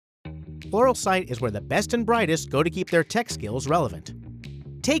Pluralsight is where the best and brightest go to keep their tech skills relevant.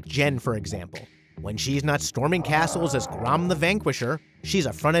 Take Jen, for example. When she's not storming castles as Grom the Vanquisher, she's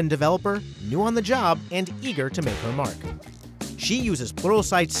a front-end developer, new on the job, and eager to make her mark. She uses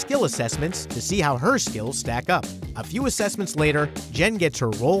Pluralsight's skill assessments to see how her skills stack up. A few assessments later, Jen gets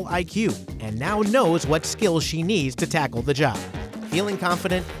her role IQ and now knows what skills she needs to tackle the job. Feeling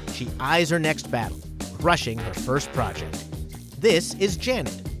confident, she eyes her next battle, rushing her first project. This is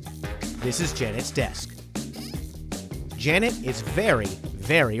Janet. This is Janet's desk. Janet is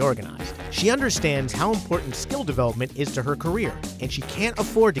very organized. She understands how important skill development is to her career, and she can't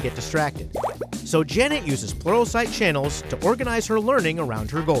afford to get distracted. So Janet uses Pluralsight channels to organize her learning around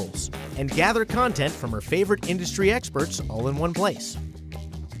her goals, and gather content from her favorite industry experts all in one place.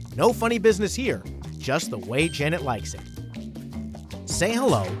 No funny business here, just the way Janet likes it. Say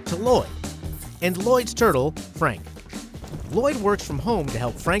hello to Lloyd, and Lloyd's turtle, Frank. Lloyd works from home to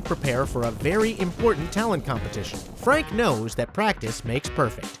help Frank prepare for a very important talent competition. Frank knows that practice makes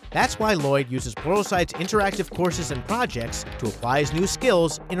perfect. That's why Lloyd uses Pluralsight's interactive courses and projects to apply his new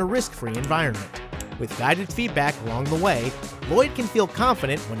skills in a risk-free environment. With guided feedback along the way, Lloyd can feel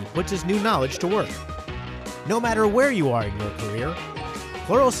confident when he puts his new knowledge to work. No matter where you are in your career,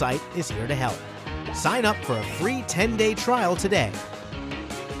 Pluralsight is here to help. Sign up for a free 10-day trial today